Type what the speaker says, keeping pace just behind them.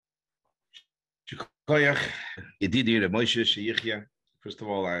Koyach, Yedidi Moshe Sheyichya. First of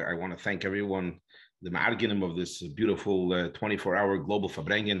all, I want to thank everyone, the Ma'arginim of this beautiful 24-hour global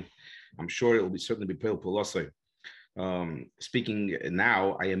Farbrengen. I'm sure it will certainly be Pil Polosai. Speaking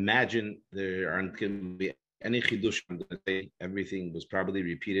now, I imagine there aren't going to be any chidush. Everything was probably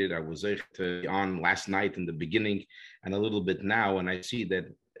repeated. I was on last night in the beginning and a little bit now, and I see that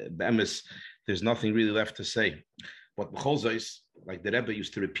be'emes, there's nothing really left to say. But b'cholzos, like the Rebbe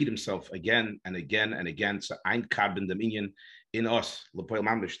used to repeat himself again and again and again. So ein carbon dominion in us. L'poil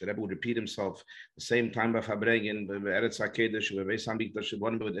mamish. The Rebbe would repeat himself the same time by Farbrengen, Eretz Hakedesh, Beis Hamikdash,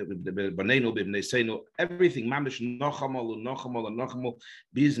 Banenu, B'Neisenu, everything. Mamish nochamal, nochamal, nochamal.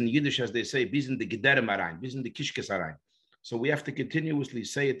 Biz in Yiddish, as they say, biz in the Gemarah arayin, biz in the kishkes arayin. So we have to continuously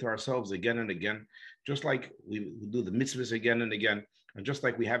say it to ourselves again and again, just like we do the mitzvahs again and again, and just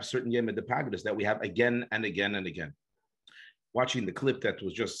like we have certain yemid depagadis that we have again and again and again. Watching the clip that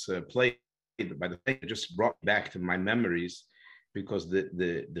was just played by the thing, it just brought back to my memories, because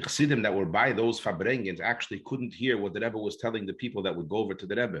the chassidim that were by those Farbrengens actually couldn't hear what the Rebbe was telling the people that would go over to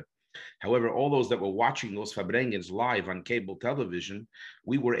the Rebbe. However, all those that were watching those Farbrengens live on cable television,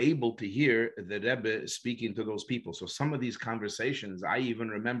 we were able to hear the Rebbe speaking to those people. So some of these conversations I even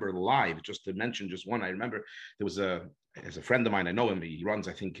remember live. Just to mention just one, I remember there was as a friend of mine, I know him, he runs,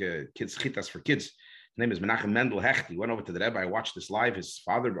 I think, kids chitas for kids. His name is Menachem Mendel Hecht. He went over to the Rebbe. I watched this live. His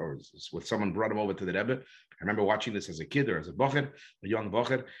father, or with someone, brought him over to the Rebbe. I remember watching this as a kid or as a bocher, a young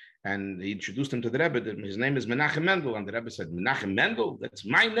bocher, and he introduced him to the Rebbe. His name is Menachem Mendel, and the Rebbe said, Menachem Mendel? That's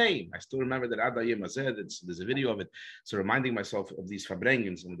my name. I still remember that Adayim said, there's a video of it. So reminding myself of these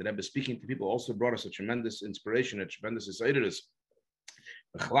Farbrengens, and the Rebbe speaking to people also brought us a tremendous inspiration, a tremendous insight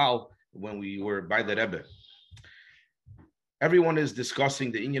when we were by the Rebbe. Everyone is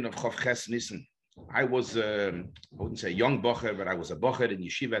discussing the inyan of Ches Nissan. I was, I wouldn't say a young bocher, but I was a bocher in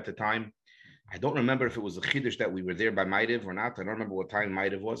yeshiva at the time. I don't remember if it was a chiddush that we were there by Maidiv or not. I don't remember what time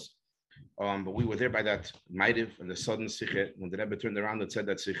Maidiv was. But we were there by that Maidiv and the sudden Sichos, when the Rebbe turned around and said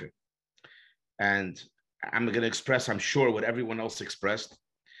that Sichos. And I'm going to express, I'm sure, what everyone else expressed.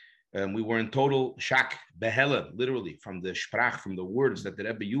 We were in total shock, behela, literally, from the sprach, from the words that the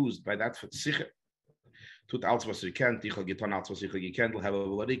Rebbe used by that Sichos. Tut alles was you can, tichel getan alles was you can, have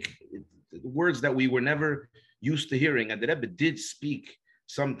a words that we were never used to hearing. And the Rebbe did speak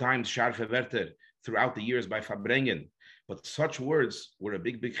sometimes sharfe werter throughout the years by Farbrengen, but such words were a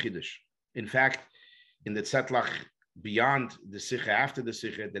big chiddush. In fact, in the Tzetlach beyond the Sichos, after the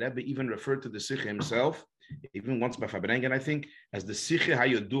Sichos, the Rebbe even referred to the Sichos himself, even once by Farbrengen, I think, as the Sichos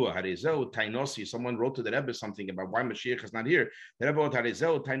hayodua, harezeu tainosi. Someone wrote to the Rebbe something about why Moshiach is not here. The Rebbe wrote,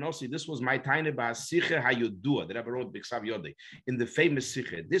 harezeu tainosi, this was my taine ba Sichos hayodua. The Rebbe wrote b'ksav yodei, in the famous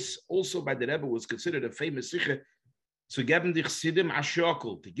Sichos. This also by the Rebbe was considered a famous Sichos, to geben dich sidim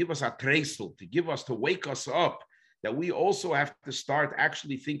ashokol, to give us a treisel, to wake us up, that we also have to start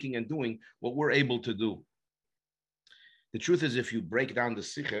actually thinking and doing what we're able to do. The truth is, if you break down the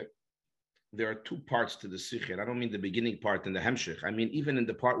Sichos, there are two parts to the Sichos. I don't mean the beginning part and the hemshech. I mean, even in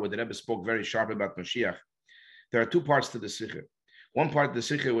the part where the Rebbe spoke very sharp about Moshiach, there are two parts to the Sichos. One part of the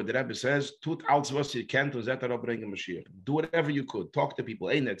Sichos where the Rebbe says, "Tut alles was you can to Farbrengen Moshiach." Do whatever you could. Talk to people.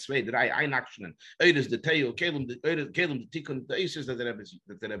 Ein, zwei, drei, ein Action. Eides the tail, kelem the tikkun, the aces that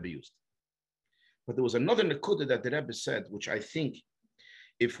the Rebbe used. But there was another nekuda that the Rebbe said, which I think,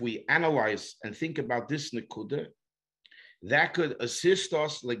 if we analyze and think about this nekuda, that could assist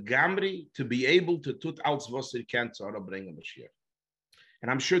us legamri to be able to tut als was you can to Farbrengen Moshiach.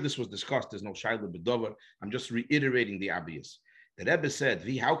 And I'm sure this was discussed. There's no shayla bedover. I'm just reiterating the obvious. The Rebbe said,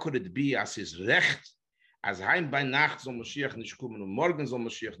 how could it be as his recht, as heim bei Nacht soll Moshiach nicht kommen und morgen soll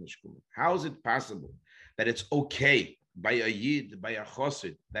Moshiach nicht kommen? How is it possible that it's okay by a Yid, by a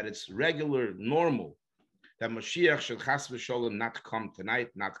Chassid, that it's regular, normal, that Moshiach should chas v'sholem not come tonight,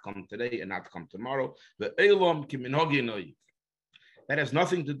 not come today, and not come tomorrow? Ve'elam ki minhagi noyik. That has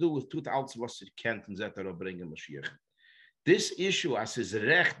nothing to do with tut als was it can't and zet Farbrengen Moshiach. This issue as his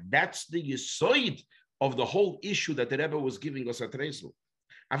recht, that's the yisoid of the whole issue that the Rebbe was giving us at Reisel.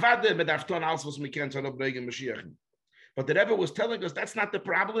 But the Rebbe was telling us that's not the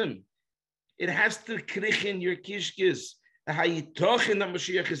problem. It has to krich in your kishkes. The hayitochen that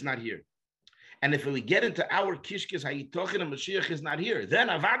Moshiach is not here. And if we get into our kishkes, hayitochen and Moshiach is not here, then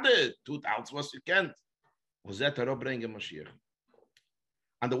avade tut alles was you can't. Was that Farbrengen Moshiach?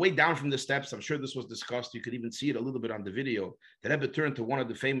 On the way down from the steps, I'm sure this was discussed. You could even see it a little bit on the video. The Rebbe turned to one of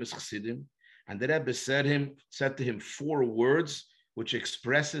the famous chassidim, and the Rebbe said to him 4 words, which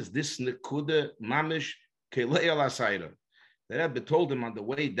expresses this nekuda mamish kelei al asayra. The Rebbe told him on the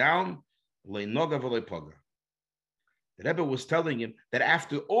way down, leinoga v'leipoga. The Rebbe was telling him that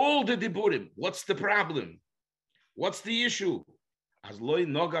after all the diburim, what's the problem? What's the issue?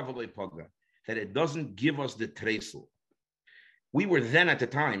 That it doesn't give us the tresel. We were then at the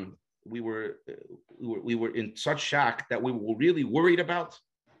time, we were in such shock that we were really worried about.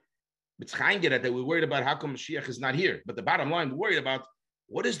 That we were worried about how come Moshiach is not here. But the bottom line, we're worried about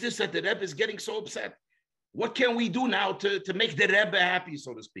what is this that the Rebbe is getting so upset? What can we do now to make the Rebbe happy,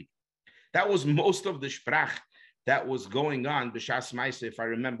 so to speak? That was most of the sprach that was going on. B'shas Maaseh, if I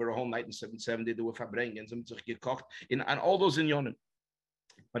remember, a whole night in 770, there were Farbrengen, and all those in Yonim.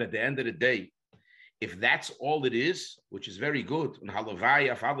 But at the end of the day, if that's all it is, which is very good,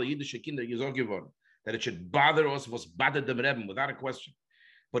 that it should bother us, was bothered the Rebbe without a question.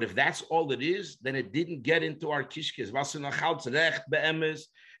 But if that's all it is, then it didn't get into our kishkes.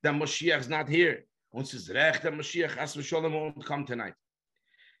 That Moshiach is not here. Once it's recht, that Moshiach as v'sholem won't come tonight.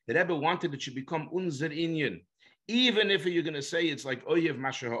 The Rebbe wanted it should become unzer inyan. Even if you're going to say it's like oyev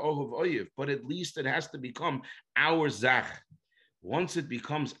masha ha'ohev oyev, but at least it has to become our zach. Once it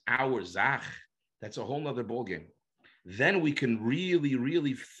becomes our zach, that's a whole nother ballgame. Then we can really,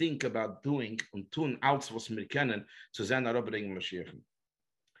 really think about doing und tun alles, was wir kennen, zu sein Rebbe Mashiach.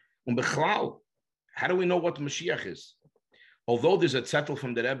 Und bechlal, how do we know what Mashiach is? Although there's a zettel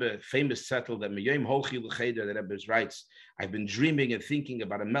from the Rebbe, famous zettel that Meyom Holchi L'Cheder, the Rebbe writes, I've been dreaming and thinking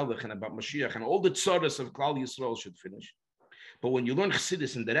about a Melech and about Mashiach, and all the tzoros of Klal Yisrael should finish. But when you learn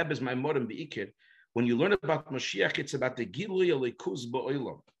Chassidus, and the Rebbe's Maimorim Be'ikir, when you learn about Mashiach, it's about the Gilui Elikuz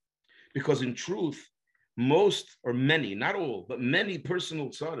Ba'olam. Because in truth, most or many, not all, but many personal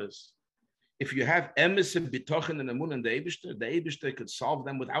tzoros, if you have emes and bitochen and amun and the Eibishter could solve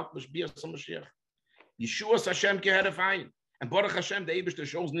them without Mashiach. Yeshua Hashem keherefein. And Baruch Hashem, the Eibishter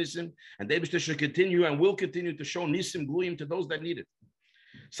shows Nisim, and the Eibishter should continue and will continue to show Nisim Gluyim to those that need it.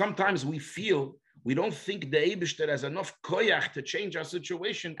 Sometimes we don't think the Eibishter has enough koyach to change our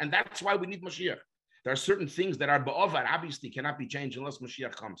situation, and that's why we need Mashiach. There are certain things that are ba'ovar, obviously cannot be changed unless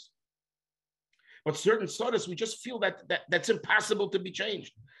Mashiach comes. But certain sodas, we just feel that's impossible to be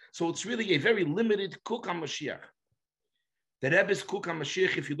changed. So it's really a very limited cook on Mashiach. The Rebbe's cook on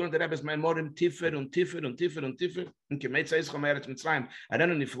Mashiach, if you learn the Rebbe's Maimorim, Tiffer and Tiffer and Tiffer and Tiffer, and Kemetza Yischom Eretz Mitzrayim, Aren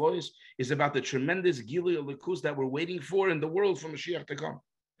and Niflois, is about the tremendous Gilui Elikus that we're waiting for in the world for Mashiach to come.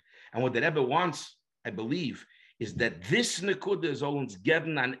 And what the Rebbe wants, I believe, is that this Nekuda is always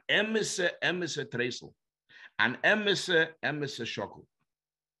given an emisse tresel, an emisse shokel.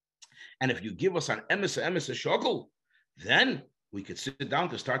 And if you give us an emisse shokel, then we could sit down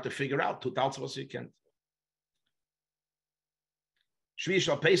to start to figure out two talts was you can. Shvi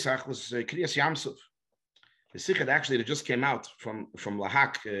Shal Pesach was Kriyas Yamsuf. The Sichos actually that just came out from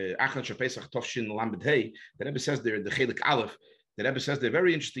Lahak Achlan Shal Pesach Tovshin Lamed Hey. The Rebbe says there the Chelik Aleph. The Rebbe says they're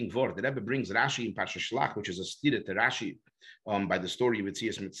very interesting word. The Rebbe brings Rashi in Parsha Shlach, which is a stira to Rashi by the story of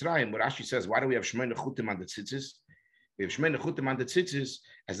Yetzias Mitzrayim. Where Rashi says, why do we have Shmona Chutim on the tzitzis? We have Shmona Chutim on the tzitzis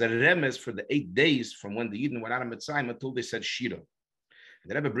as a remes for the 8 days from when the Yidden went out of Mitzrayim until they said Shira.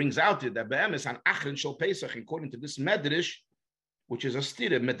 The Rebbe brings out it that Be'emes on Achlan Shal Pesach, according to this Medrash, which is a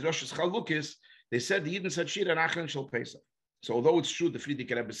stira, Medrash's Chalukis, they said the Yidden said Shira and Achlan Shal Pesach. So although it's true, the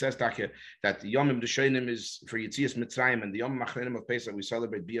Frierdiker Rebbe says that the Yomim D'Shonim is for Yetzias Mitzrayim and the Yom Machrenim of Pesach, we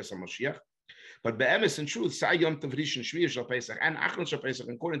celebrate Bias HaMoshiach. But Be'emes, in truth, Sa Yom Tov Rishon Shvius Shal Pesach and Achlan Shal Pesach,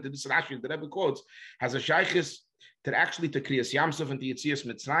 according to this Rashi, the Rebbe quotes, has a shaykhis to actually to Kriyas Yamsuf and to Yetzias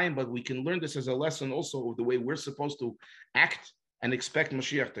Mitzrayim, but we can learn this as a lesson also of the way we're supposed to act and expect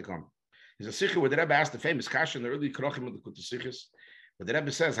Mashiach to come. There's a Sichos where the Rebbe asked the famous Kasha in the early Krochim of the Sichos. But the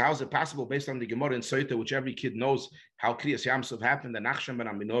Rebbe says, how is it possible, based on the Gemarah in Soita, which every kid knows how Kriyas Yamsuf happened, that Nachshon ben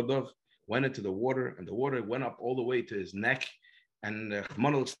Aminodov went into the water, and the water went up all the way to his neck, and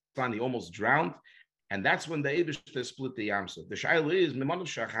he almost drowned. And that's when the Eibishter split the Yamsuf. The Shaila is,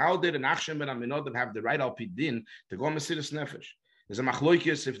 how did Nachshon ben Aminodov have the right al pidin to go Mesiras Nefesh? There's a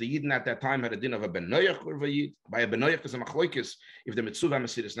machloikis if the Yidden at that time had a din of a benoyach or vayid. By a benoyach, there's a machloikis if the mitzvah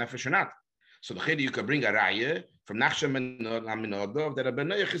Mesiras Nefesh or not. So the chedi you can bring a raya from Nachshon ben Aminodov that a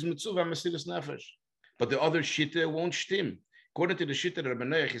benoyach is mitzvah Mesiras Nefesh, but the other shita won't shtim. According to the shita, that a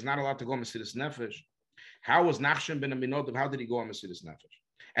benoyach is not allowed to go Mesiras Nefesh. How was Nachshon ben Aminodov? How did he go on Mesiras Nefesh?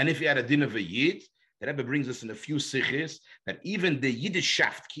 And if he had a din of a yid, the Rebbe brings us in a few sichos that even the Yiddish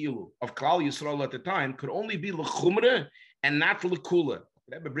shaft kilu of Klal Yisrael at the time could only be lechumre and not lekula.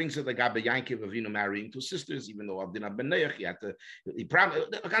 The Rebbe brings it like Abba Yankiv Avinu marrying two sisters, even though Abdin Abbenayach, the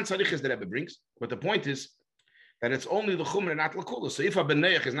Rebbe brings. But the point is that it's only the Chumra, not Lakula. So if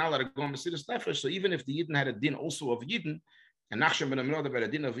Abbenayach is not allowed to go on Mesiras Nefesh, so even if the Yidden had a din also of Yidden, and Nachshon ben Aminodov had a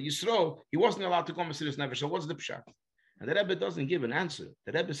din of Yisrael, he wasn't allowed to go on Mesiras Nefesh. So what's the pshat? And the Rebbe doesn't give an answer.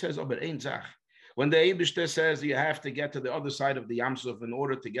 The Rebbe says, oh, but ain't zach. When the Eibishter says you have to get to the other side of the Yamsuf in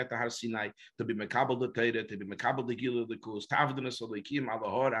order to get to Har Sinai, to be Mekabel the Teire, to be Mekabel the Gil the Kuz, Tavdanis Olokim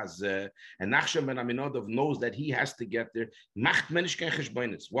Alahor as and Nachshon ben Aminodov knows that he has to get there. Macht Menish kein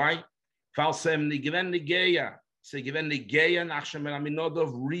Cheshbonis. Why? Falsem ni given ni geya. Say given ni geya. Nachshon ben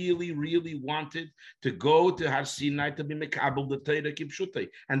Aminodov really wanted to go to Har Sinai to be Mekabel the Teire Kipshutei,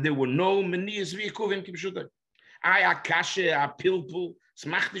 and there were no Menias Vikuvim Kipshutei. Ay akashe a pilpul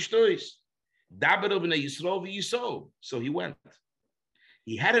smacht nicht durch. So he went.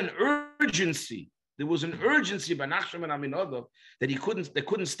 He had an urgency. There was an urgency by Nachshon ben Aminodov that they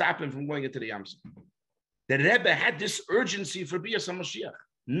couldn't stop him from going into the Yamsuf. The Rebbe had this urgency for Bias Moshiach.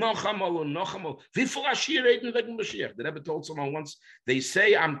 The Rebbe told someone once, they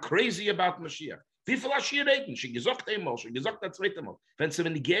say I'm crazy about Moshiach. When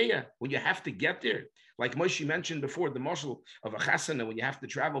you have to get there, like Moshe mentioned before, the mashal of a chasana, when you have to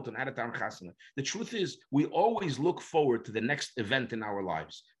travel to an out-of-town chasana. The truth is, we always look forward to the next event in our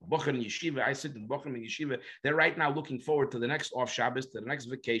lives. Bocher and Yeshiva, I sit in Bocher and Yeshiva, they're right now looking forward to the next off Shabbos, to the next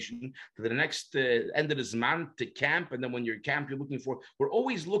vacation, to the next end of the Zman, to camp, and then when you're at camp, we're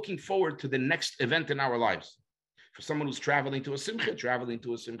always looking forward to the next event in our lives. For someone who's traveling to a simcha.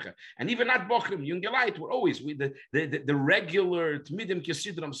 And even at Bochum, Yungelite, we're always, the regular Tmidim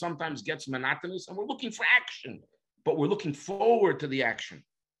Kesidram sometimes gets monotonous, and we're looking for action, but we're looking forward to the action.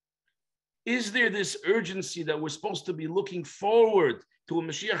 Is there this urgency that we're supposed to be looking forward to when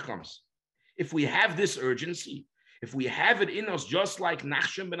Mashiach comes? If we have this urgency, if we have it in us, just like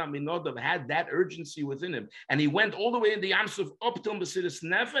Nachshon ben Aminodov had that urgency within him, and he went all the way in the Yamsuf up till Mesiris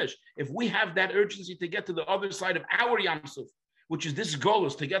Nefesh, if we have that urgency to get to the other side of our Yamsuf, which is this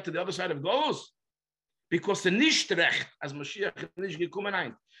Golus, to get to the other side of Golus, because the Nishtrecht, as Moshiach nicht gekommen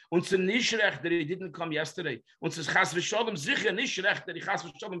ein, und the Nishtrecht that he didn't come yesterday, und the Chas v'Shalom sicher Nishtrecht that he Chas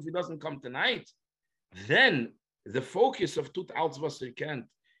v'Shalom if he doesn't come tonight, then the focus of Tut Alts was Kent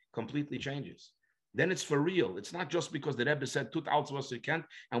completely changes. Then it's for real. It's not just because the Rebbe said Tut Alts was Kent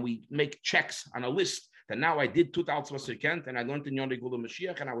and we make checks on a list that now I did Tut Alts was Kent and I learned in Yonei Gula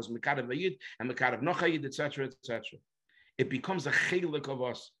Mashiach and I was Mekarev Vayid and Mekarev Nochayid, etc., etc. It becomes a chelik of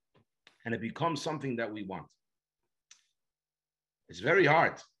us and it becomes something that we want. It's very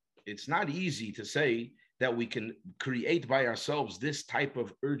hard. It's not easy to say that we can create by ourselves this type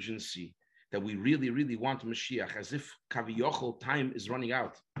of urgency that we really want Mashiach, as if Kaviyochel time is running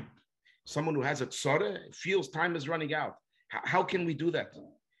out. Someone who has a tzara feels time is running out. How can we do that?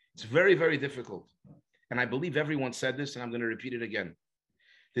 It's very difficult. And I believe everyone said this, and I'm going to repeat it again.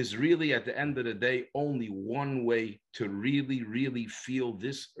 There's really, at the end of the day, only one way to really feel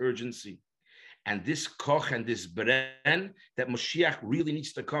this urgency and this koch and this bren that Moshiach really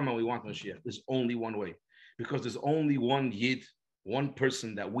needs to come and we want Moshiach. There's only one way. Because there's only one Yid, one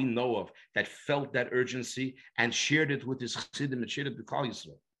person that we know of that felt that urgency and shared it with his Chassidim and shared it with Klal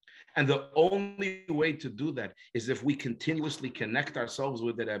Yisrael. And the only way to do that is if we continuously connect ourselves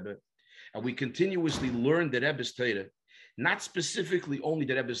with the Rebbe and we continuously learn the Rebbe's Torah, not specifically only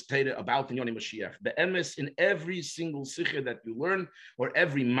the Rebbe's Torah about the Yoni Mashiach, the emes in every single sikha that you learn or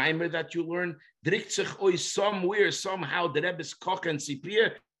every mimer that you learn, drikt sich oi somewhere, somehow, the Rebbe's koch and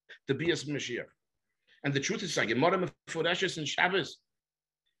sipir to be as Mashiach. And the truth is, Gemarah Meforashes in Shabbos,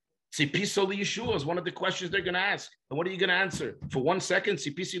 Tzipiso Yeshua is one of the questions they're going to ask. And what are you going to answer? For 1 second,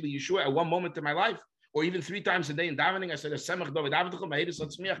 Tzipiso Yeshua at one moment in my life, or even 3 times a day in davening, I said, that's called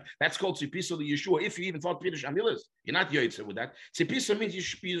Tzipiso Yeshua. If you even thought Pirish Amilas, you're not Yoitze with that. Tzipiso means,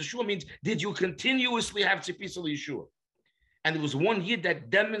 Yeshua means, did you continuously have Tzipiso Yeshua? And there was one Yid that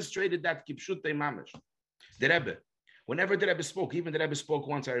demonstrated that Kipshut Mamish. The Rebbe. Whenever the Rebbe spoke, even the Rebbe spoke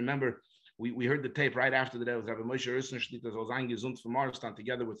once, I remember, we heard the tape right after the day with Rabbi Moshiach from Marston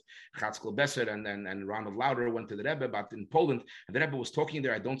together with Chatzkel Besser and Ronald Lauder went to the Rebbe, but in Poland, and the Rebbe was talking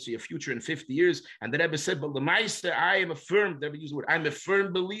there, I don't see a future in 50 years. And the Rebbe said, but Lemaisa, I am a firm, the Rebbe used the word, I'm a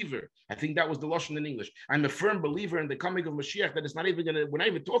firm believer. I think that was the Lashon in English. I'm a firm believer in the coming of Moshiach, that it's not even we're not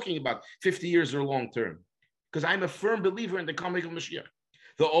even talking about 50 years or long term. Because I'm a firm believer in the coming of Moshiach.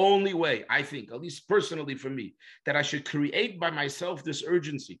 The only way, I think, at least personally for me, that I should create by myself this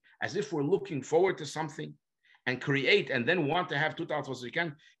urgency, as if we're looking forward to something, and create and then want to have 2,000 as we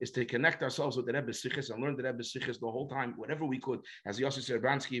can, is to connect ourselves with the Rebbe Sichos and learn the Rebbe Sichos the whole time, whatever we could, as Yossi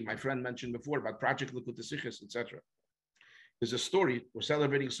Serbransky, my friend, mentioned before about Project Likud Sichos, etc. There's a story, we're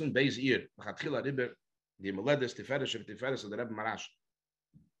celebrating soon, Beis Ir, the Moledes, Tiferes of the Rebbe Maharash.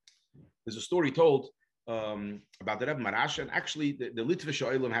 There's a story told about the Rebbe Maharash, and actually the Litvish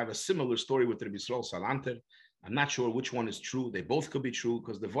Oilim have a similar story with Rebbe Yisrael Salanter. I'm not sure which one is true. They both could be true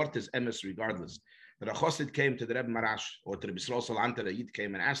because the Vort is emes regardless. that a Chassid came to the Rebbe Maharash or to the Bisrael Salanta, the Yid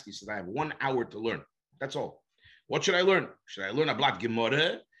came and asked, he said, I have 1 hour to learn. That's all. What should I learn? Should I learn a blat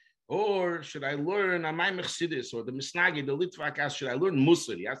Gemarah? Or should I learn a Maimach Chassidus or the Misnagi, the Litvak asked, should I learn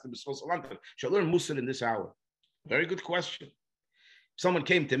Musar? He asked the Bisrael Salanta, should I learn Musar in this hour? Very good question. Someone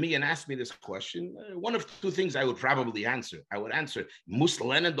came to me and asked me this question. One of two things I would probably answer. I would answer,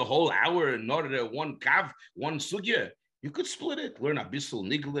 Musar the whole hour in order to one kav, one sugya. You could split it, learn a bissel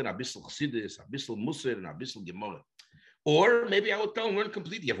Niglin, a bissel Chassidus, a bissel Musar, and a bissel Gemarah. Or maybe I would tell them, learn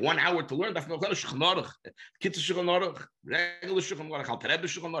completely. You have 1 hour to learn. Regular Shulchan Aruch,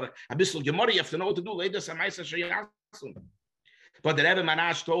 a bissel Gemarah, you have to know what to do. But the Rebbe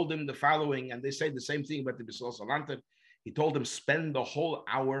Maharash told him the following, and they say the same thing about the Bisol Salanter. He told him, spend the whole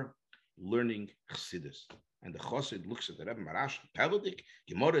hour learning Chassidus. And the Chassid looks at the Rebbe Maharash, Pelodic,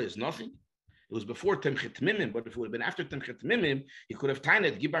 Gemarah is nothing. It was before Temchet Mimim, but if it would have been after Temchet Mimim, he could have timed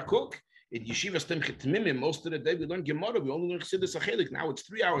it, Gibakuk. In Yeshivas Temchet Mimim, most of the day we learn Gemarah, we only learn Chassidus Achelik. Now it's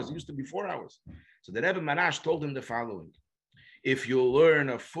 3 hours, it used to be 4 hours. So the Rebbe Maharash told him the following. If you learn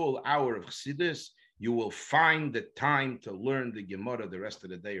a full hour of Chassidus, you will find the time to learn the Gemarah the rest of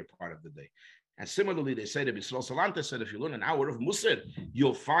the day or part of the day. And similarly, they say, the Bisrael Salanta said, if you learn an hour of Musar,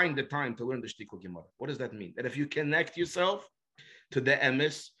 you'll find the time to learn the Shtikul Gemarah. What does that mean? That if you connect yourself to the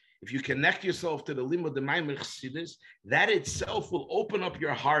emes, if you connect yourself to the limud the Maimach Chassidus, that itself will open up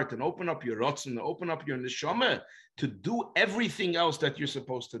your heart and open up your rotzen and open up your neshama to do everything else that you're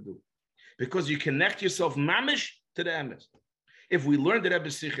supposed to do. Because you connect yourself mamish to the emes. If we learn the Rebbe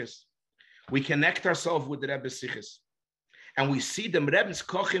Sichos, we connect ourselves with the Rebbe Sichos, and we see the Rebbe's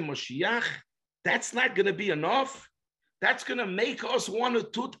kochim Moshiach, that's not going to be enough. That's going to make us want to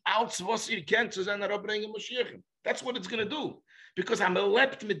tut out was ihr kennt zu seiner Farbrengen Moshiach. That's what it's going to do. Because I'm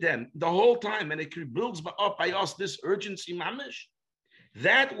lept with them the whole time, and it builds up by us this urgency mamish.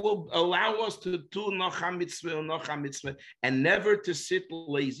 That will allow us to do nocha mitzvah, and never to sit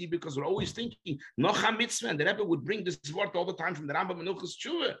lazy, because we're always thinking nocha mitzvah, and the Rebbe would bring this word all the time from the Rambam Menuchas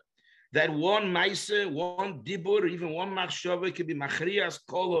Tshuva. That one maise, one dibur, even one machshava could be machrias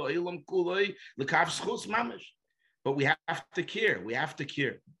kolo ilam kuloi lekav schus mamish. But we have to care. We have to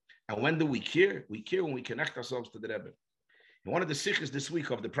care. And when do we care? We care when we connect ourselves to the Rebbe. And one of the Sichos this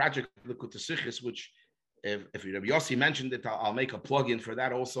week of the project Likut Sichos, which if Rabbi Yossi mentioned it, I'll make a plug-in for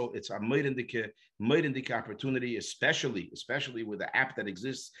that also. It's a moedendike opportunity, especially with the app that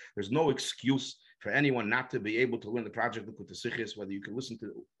exists. There's no excuse for anyone not to be able to learn the project Likut Sichos, whether you can listen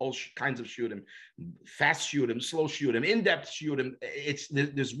to all kinds of shurim, fast shurim, slow shurim, in-depth shurim.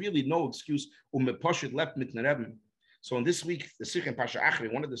 There's really no excuse. Left mit Rebbe. So in this week, the Sikh in Pasha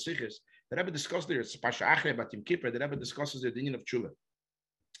Achre, one of the Sichos, the Rebbe discussed there, it's Pasha Achre, but Yom Kippur, the Rebbe discusses the Dinyan of Tshuva.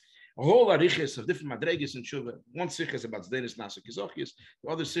 A whole arichis of different madregas in Tshuva. One Sikh is about Zdenis Nasa Kizochis, the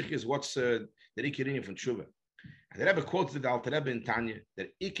other Sikh is what's the Iker Inyan from Tshuva. And the Rebbe quotes the Alter Rebbe in Tanya that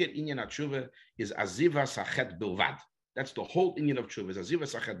Iker Inyan of Tshuva is Aziva Sachet Bilvad. That's the whole Inyan of Tshuva, is Aziva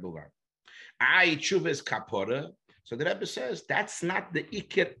Sachet Bilvad. Ai Tshuva is Kapora. So the Rebbe says that's not the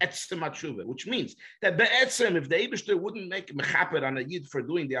Iker Etzem Tshuva, which means that Be'etzem, if the Eibishter wouldn't make mechaper on a Yid for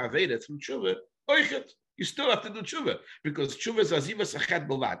doing the Aveda through Tshuva, oichet, you still have to do Tshuva, because Tshuva is Aziva Sachet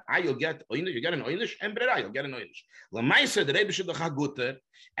Bilvad. You'll get an Oynish, and Brera, you'll get an Oynish. Lamaisa, the Eibishter the Chaguter,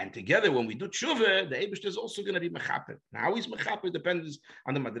 and together when we do Tshuva, the Eibishter is also going to be mechaper. Now, how is mechaper depends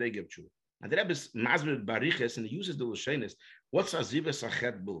on the Madrege of Tshuva. And the Rebbe is Mazber Bariches, and he uses the Lashenis. What's Aziva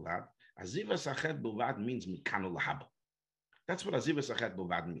Sachet Bilvad? Aziva Sachet Bilvad means Mikanu Lahaba. That's what Aziva Sachet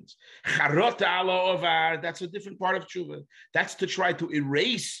Bilvad means. Charota ala ovar, that's a different part of Tshuva. That's to try to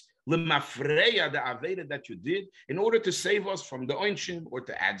erase Lemafreya, the Aveda that you did, in order to save us from the Oinshim, or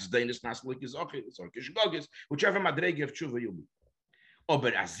to add Zdainis Naslik is okay, or Kishkes, whichever Madrege of Tshuva you'll be.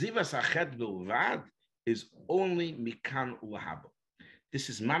 But Aziva Sachet Bilvad is only Mikan Lahaba. This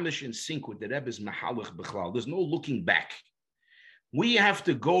is mamish in sync with the Rebbe's Mahalach Bechlal. There's no looking back. We have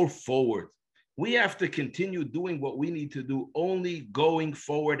to go forward. We have to continue doing what we need to do, only going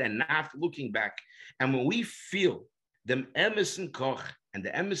forward and not looking back. And when we feel the emes and koch and the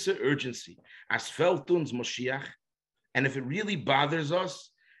emes urgency, as feltuns Moshiach, and if it really bothers us,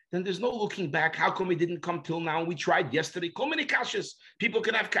 then there's no looking back. How come we didn't come till now? We tried yesterday. How many kashas? People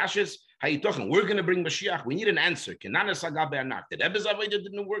can have kashas. Hayitochen, we're going to bring Moshiach. We need an answer. The Rebbe's Aveda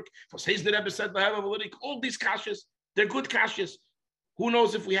didn't work. For says the Rebbe said, all these kashas, they're good kashas. Who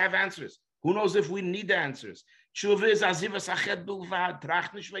knows if we have answers? Who knows if we need the answers? Tshuva is aziva sachet bilvad.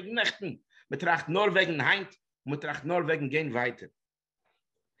 Tracht nicht wegen Nächten. Man tracht nur wegen Heint. Man tracht nur wegen gehen weiter.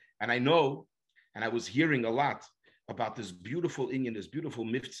 And I know, and I was hearing a lot about this beautiful Inyan, this beautiful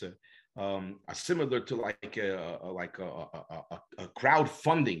mitzvah, similar to like a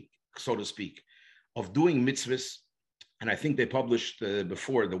crowdfunding, so to speak, of doing mitzvahs. And I think they published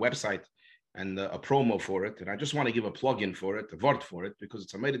before the website and a promo for it. And I just want to give a plug-in for it, a word for it, because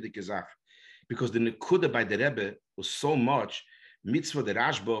it's a meidik gezach. Because the nekuda by the Rebbe was so much mitzvah, the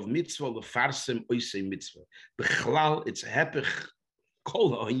Rashba of mitzvah, lefarsim oisei mitzvah. Bechlal, it's hepech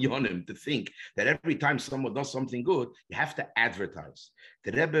kol ha'inyonim, to think that every time someone does something good, you have to advertise.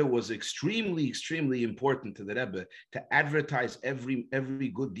 The Rebbe was extremely, extremely important to the Rebbe to advertise every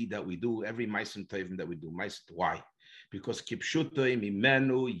good deed that we do, every ma'asim tovim that we do. Why? Because kipshuto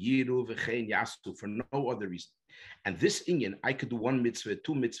mimenu yiru v'chein yastu, for no other reason. And this Inyan, I could do 1 mitzvah,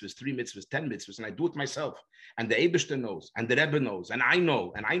 2 mitzvahs, 3 mitzvahs, 10 mitzvahs, and I do it myself. And the Eibishter knows, and the Rebbe knows, and I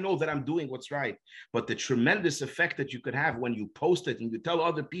know that I'm doing what's right. But the tremendous effect that you could have when you post it and you tell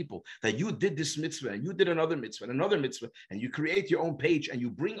other people that you did this mitzvah, and you did another mitzvah, and you create your own page, and you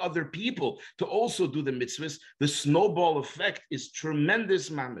bring other people to also do the mitzvahs, the snowball effect is tremendous,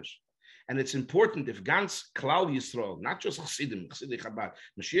 mamish. And it's important if Gans Klal Yisrael, not just Chassidim, Chabad.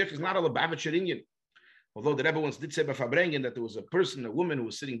 Moshiach is not a Lubavitcher Inyan. Although the Rebbe once did say by Farbrengen that there was a woman who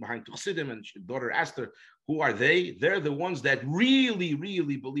was sitting behind Chassidim, and her daughter asked her, who are they? They're the ones that really,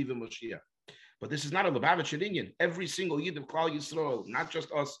 really believe in Moshiach. But this is not a Lubavitcher Inyan. Every single Yid of Klal Yisrael, not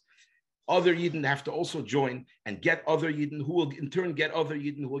just us, other Yidden have to also join and get other Yidden, who will in turn get other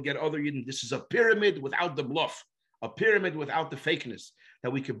Yidden, who will get other Yidden. This is a pyramid without the bluff, a pyramid without the fakeness,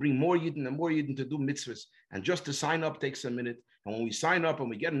 that we could bring more Yidden and more Yidden to do mitzvahs. And just to sign up takes a minute. And when we sign up and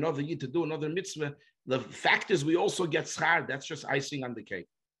we get another Yid to do another mitzvah, the fact is we also get schar. That's just icing on the cake.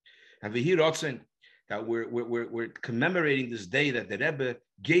 And we hear that we're commemorating this day that the Rebbe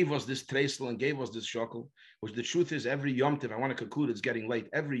gave us this treisel and gave us this shakel, which the truth is every Yom Tov, I want to conclude, it's getting late.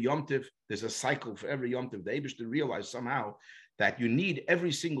 Every Yom Tov, there's a cycle for every Yom Tov. The Eibishter realized somehow that you need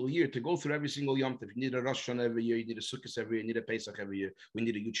every single year to go through every single Yom Tov. You need a Rosh Hashanah every year, you need a Sukkot every year, you need a Pesach every year, we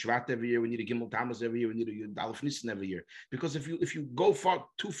need a Yud Shvat every year, we need a Gimel Tammuz every year, we need a Yud Aleph Nissan every year. Because if you go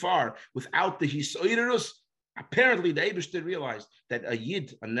too far without the Hisoirus, apparently the Eibishter realized that a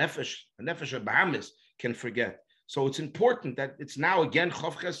Yid, a Nefesh, a Bahamis can forget. So it's important that it's now again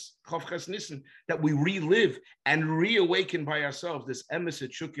Chavches Nissan that we relive and reawaken by ourselves this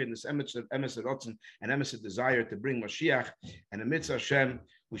emeset shukir, this emeset rotzen, and emeset desire to bring Moshiach. And amidst Hashem,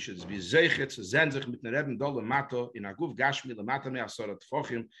 we should be zeichet zu zenzich mit nereben dol mato in aguf gashmi lemata me asorat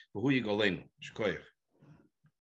fochim v'hu yigolenu. Shkoyach.